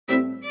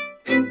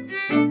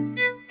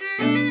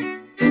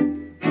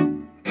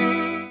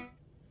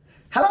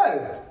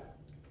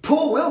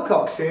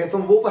Cox here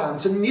from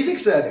Wolverhampton Music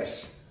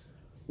Service.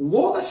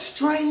 What a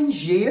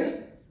strange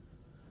year.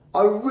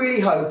 I really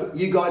hope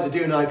you guys are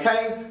doing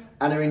okay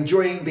and are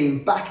enjoying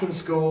being back in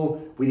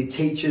school with your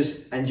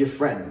teachers and your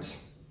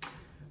friends.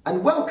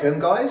 And welcome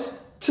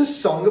guys to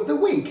Song of the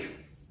Week.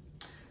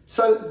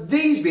 So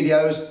these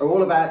videos are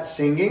all about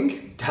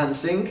singing,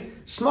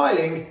 dancing,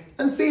 smiling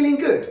and feeling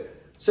good.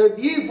 So if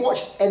you've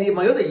watched any of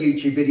my other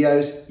YouTube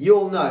videos,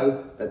 you'll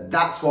know that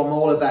that's what I'm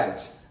all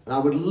about. And I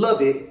would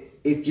love it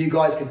if you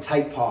guys can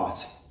take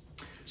part.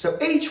 So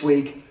each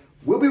week,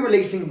 we'll be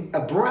releasing a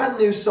brand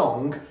new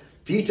song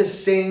for you to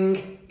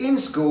sing in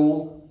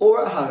school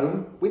or at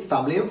home with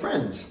family and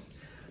friends.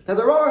 Now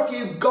there are a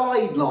few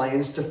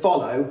guidelines to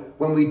follow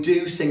when we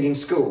do sing in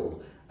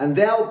school, and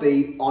they'll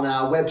be on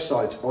our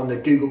website on the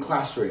Google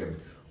Classroom.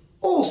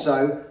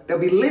 Also,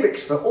 there'll be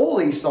lyrics for all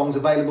these songs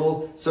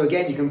available, so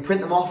again, you can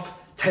print them off,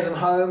 take them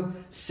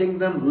home, sing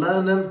them,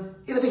 learn them.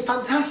 It'll be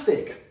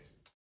fantastic.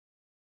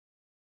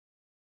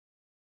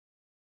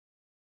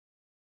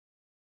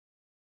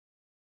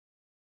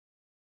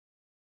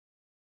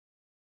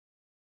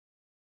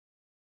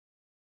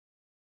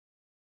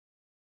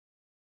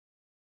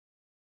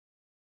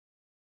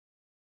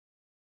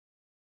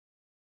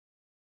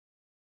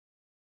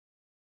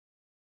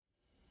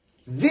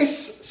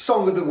 This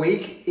Song of the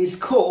Week is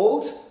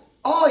called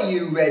Are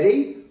You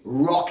Ready?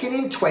 Rockin'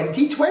 in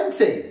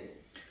 2020.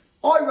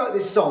 I wrote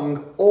this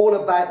song all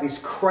about this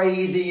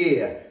crazy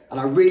year and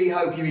I really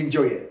hope you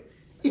enjoy it.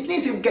 If you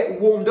need to get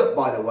warmed up,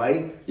 by the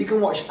way, you can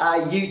watch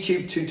our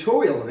YouTube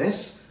tutorial on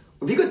this.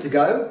 If you're good to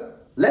go,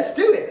 let's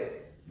do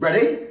it.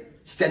 Ready,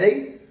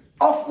 steady,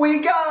 off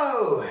we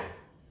go!